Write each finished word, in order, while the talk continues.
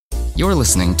You're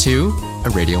listening to a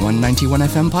Radio 191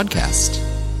 FM podcast.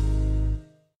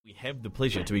 We have the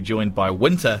pleasure to be joined by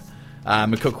Winter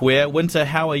McCook-Ware. Winter,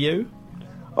 how are you?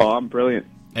 Oh, I'm brilliant.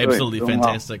 Absolutely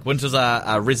fantastic. Well. Winter's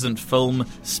our resident film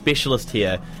specialist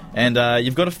here, and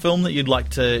you've got a film that you'd like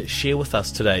to share with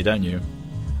us today, don't you?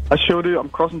 I sure do. I'm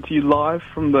crossing to you live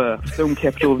from the film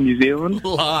capital of New Zealand.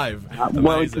 Live.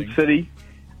 Wellington City.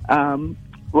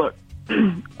 Look,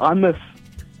 I miss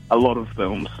a lot of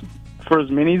films. For as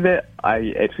many that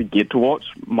I actually get to watch,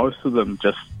 most of them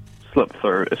just slip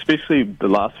through, especially the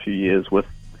last few years with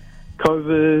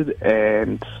COVID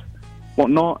and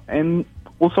whatnot. And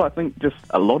also, I think just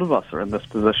a lot of us are in this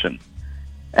position.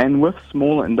 And with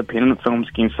smaller independent films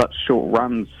getting such short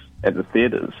runs at the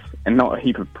theatres and not a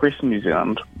heap of press in New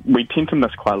Zealand, we tend to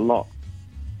miss quite a lot.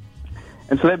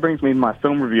 And so that brings me to my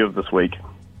film review of this week.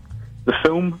 The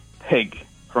film Pig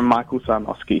from Michael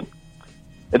Sarnoski.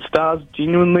 It stars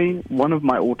genuinely one of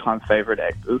my all-time favourite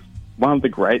actors, one of the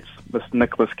greats, Mr.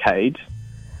 Nicolas Cage,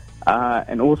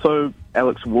 and also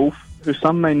Alex Wolff, who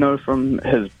some may know from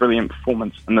his brilliant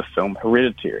performance in the film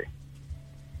Hereditary.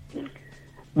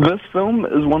 This film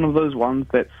is one of those ones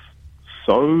that's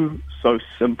so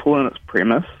simple in its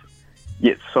premise,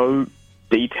 yet so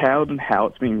detailed in how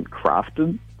it's been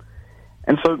crafted.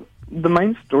 And so the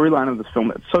main storyline of this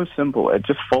film, it's so simple. It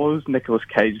just follows Nicolas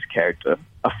Cage's character,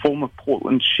 a former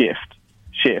Portland chef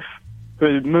who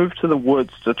had moved to the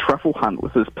woods to truffle hunt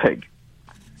with his pig.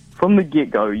 From the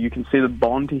get-go, you can see the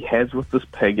bond he has with this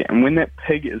pig, and when that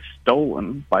pig is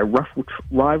stolen by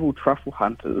rival truffle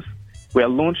hunters, we are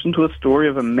launched into a story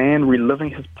of a man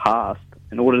reliving his past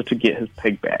in order to get his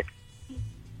pig back.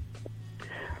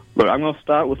 Look, I'm going to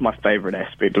start with my favourite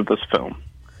aspect of this film,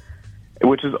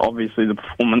 which is obviously the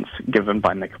performance given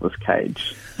by Nicolas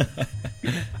Cage.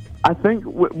 I think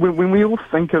when we all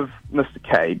think of Mr.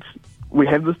 Cage, we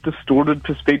have this distorted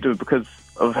perspective because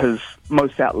of his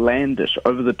most outlandish,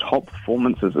 over-the-top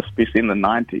performances, especially in the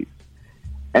 90s.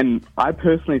 And I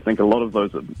personally think a lot of those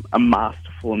are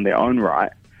masterful in their own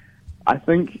right. I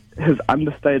think his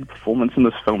understated performance in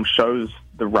this film shows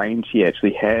the range he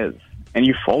actually has. And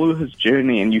you follow his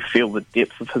journey and you feel the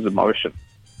depth of his emotion.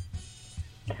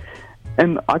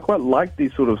 And I quite like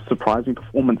these sort of surprising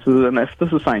performances, and if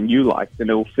this is something you like, then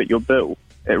it'll fit your bill.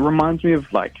 It reminds me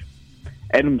of, like,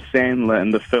 Adam Sandler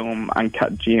in the film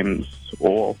Uncut Gems,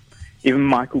 or even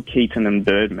Michael Keaton in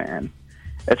Birdman.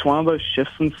 It's one of those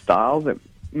shifts in style that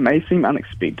may seem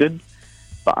unexpected,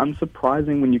 but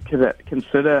unsurprising when you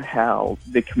consider how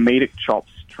the comedic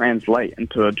chops translate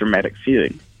into a dramatic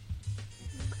setting.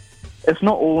 It's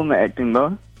not all in the acting,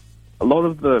 though. A lot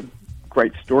of the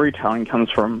great storytelling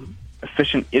comes from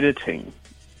efficient editing,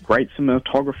 great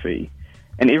cinematography,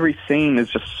 and every scene is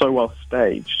just so well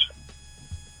staged.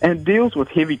 And it deals with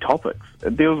heavy topics.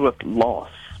 It deals with loss,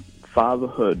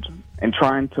 fatherhood, and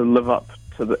trying to live up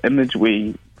to the image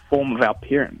we form of our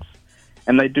parents.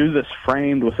 And they do this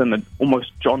framed within an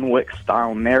almost John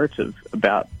Wick-style narrative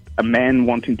about a man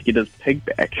wanting to get his pig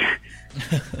back.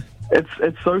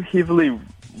 It's so heavily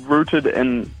rooted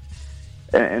in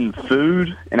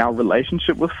food, and our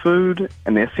relationship with food,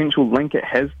 and the essential link it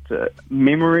has to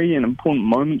memory and important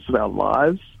moments of our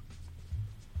lives.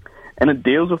 And it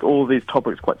deals with all of these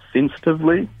topics quite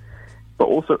sensitively, but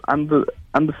also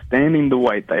understanding the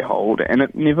weight they hold, and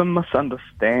it never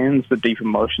misunderstands the deep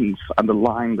emotions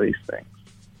underlying these things.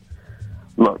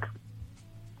 Look,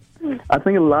 I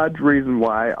think a large reason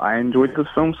why I enjoyed this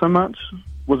film so much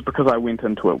was because I went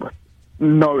into it with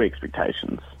no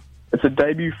expectations. It's a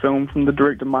debut film from the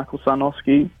director Michael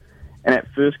Sarnoski, and at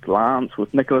first glance,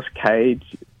 with Nicolas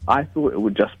Cage, I thought it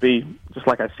would just be, just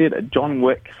like I said, a John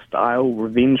Wick-style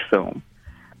revenge film,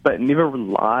 but it never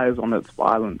relies on its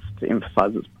violence to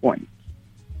emphasize its points.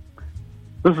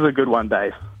 This is a good one,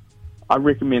 Dave. I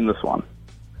recommend this one.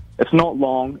 It's not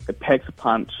long, it packs a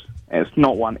punch, and it's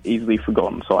not one easily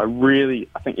forgotten, so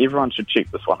I think everyone should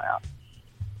check this one out.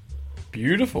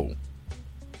 Beautiful.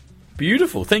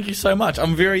 Beautiful. Thank you so much.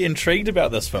 I'm very intrigued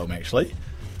about this film, actually.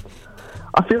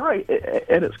 I feel like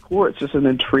at its core, it's just an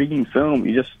intriguing film.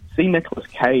 You just see Nicolas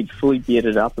Cage fully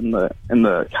bearded up in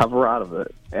the cover art of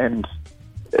it, and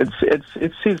it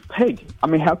says pig. I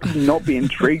mean, how could you not be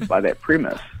intrigued by that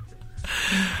premise?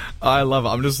 I love it.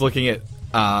 I'm just looking at.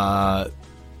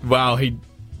 Wow,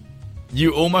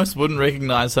 you almost wouldn't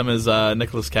recognize him as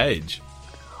Nicolas Cage.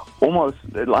 Almost.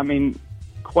 I mean,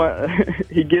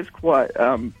 he gets quite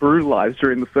brutalized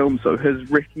during the film, so his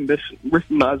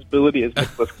recognizability as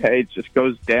Nicolas Cage just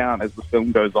goes down as the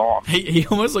film goes on. He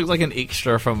almost looks like an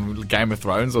extra from Game of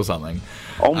Thrones or something.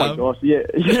 Oh my gosh, yeah.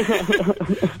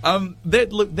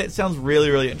 That sounds really,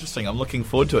 really interesting. I'm looking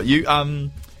forward to it.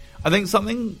 I think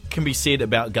something can be said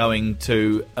about going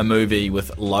to a movie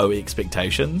with low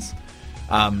expectations.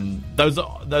 Those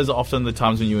are often the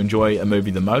times when you enjoy a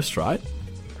movie the most, right?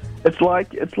 It's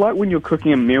like when you're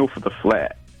cooking a meal for the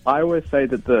flat. I always say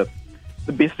that the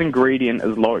best ingredient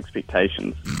is low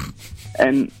expectations,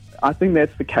 and I think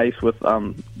that's the case with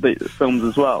the films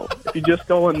as well. If you just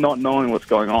go in not knowing what's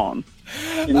going on,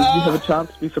 you have a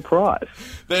chance to be surprised.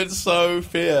 That's so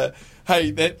fair.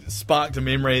 Hey, that sparked a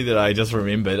memory that I just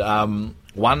remembered.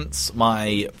 Once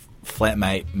my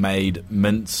flatmate made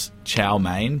mince chow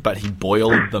mein, but he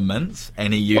boiled the mince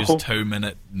and he used 2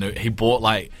 minute. He bought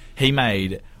I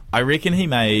reckon he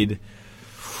made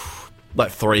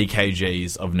like 3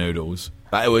 kgs of noodles.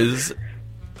 It was.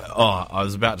 Oh, I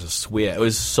was about to swear. It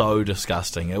was so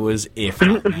disgusting. It was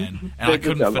effed up, man. And I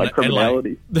couldn't finish. Like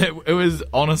criminality. It was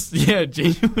honest. Yeah,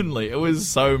 genuinely. It was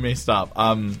so messed up.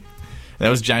 That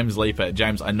was James Leaper.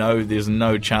 James, I know there's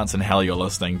no chance in hell you're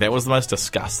listening. That was the most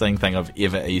disgusting thing I've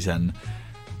ever eaten.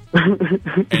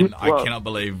 And I cannot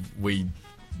believe we...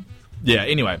 Yeah,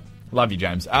 anyway. Love you,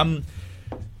 James.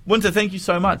 Winter, thank you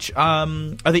so much. Are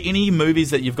there any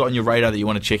movies that you've got on your radar that you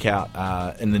want to check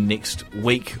out in the next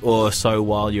week or so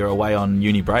while you're away on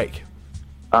uni break?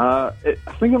 I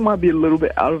think it might be a little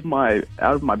bit out of my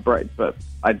break, but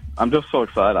I'm just so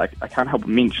excited. I can't help but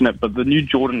mention it. But the new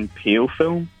Jordan Peele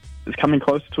film is coming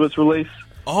closer to its release.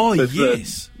 Oh, There's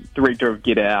yes. The director of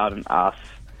Get Out and Us,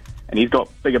 and he's got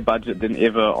bigger budget than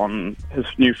ever on his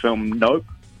new film Nope.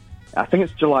 I think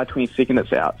it's July 22nd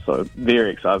it's out, so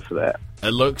very excited for that. It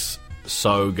looks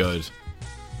so good.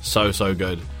 So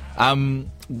good.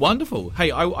 Wonderful.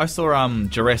 Hey, I saw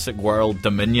Jurassic World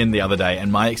Dominion the other day,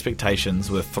 and my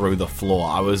expectations were through the floor.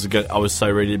 I was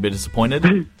so ready to be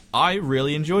disappointed. I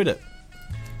really enjoyed it.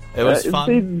 It was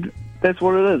fun. That's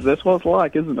what it is. That's what it's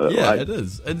like, isn't it? Yeah, it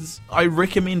is. I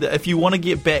recommend it if you want to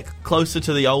get back closer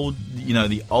to the old,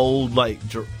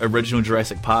 original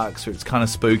Jurassic Parks, where it's kind of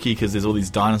spooky because there's all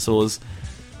these dinosaurs.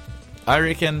 I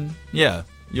reckon, yeah,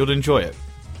 you'll enjoy it.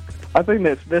 I think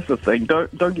that's the thing.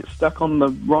 Don't get stuck on the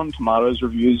Rotten Tomatoes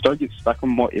reviews. Don't get stuck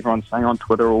on what everyone's saying on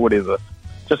Twitter or whatever.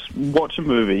 Just watch a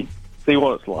movie, see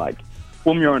what it's like,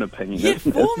 form your own opinion. Yeah,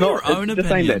 form your own opinion.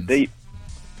 Just ain't that deep.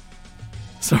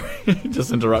 Sorry,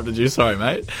 just interrupted you. Sorry,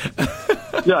 mate.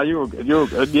 Yeah, you're all good. You're all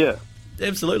good. Yeah.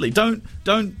 Absolutely. Don't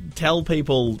tell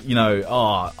people, I'm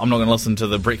not going to listen to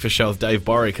the Breakfast Show with Dave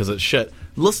Borry because it's shit.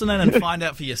 Listen in and find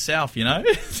out for yourself,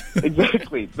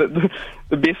 Exactly. The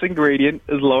best ingredient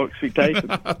is low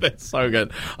expectations. That's so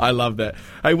good. I love that.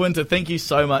 Hey, Winter, thank you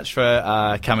so much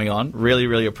for coming on. Really,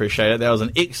 really appreciate it. That was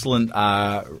an excellent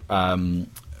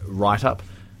write-up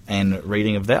and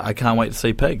reading of that. I can't wait to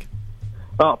see Pig.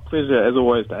 Oh, pleasure, as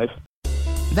always, Dave.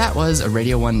 That was a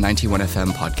Radio 191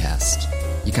 FM podcast.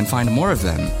 You can find more of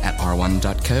them at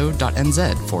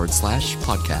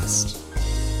r1.co.nz/podcast.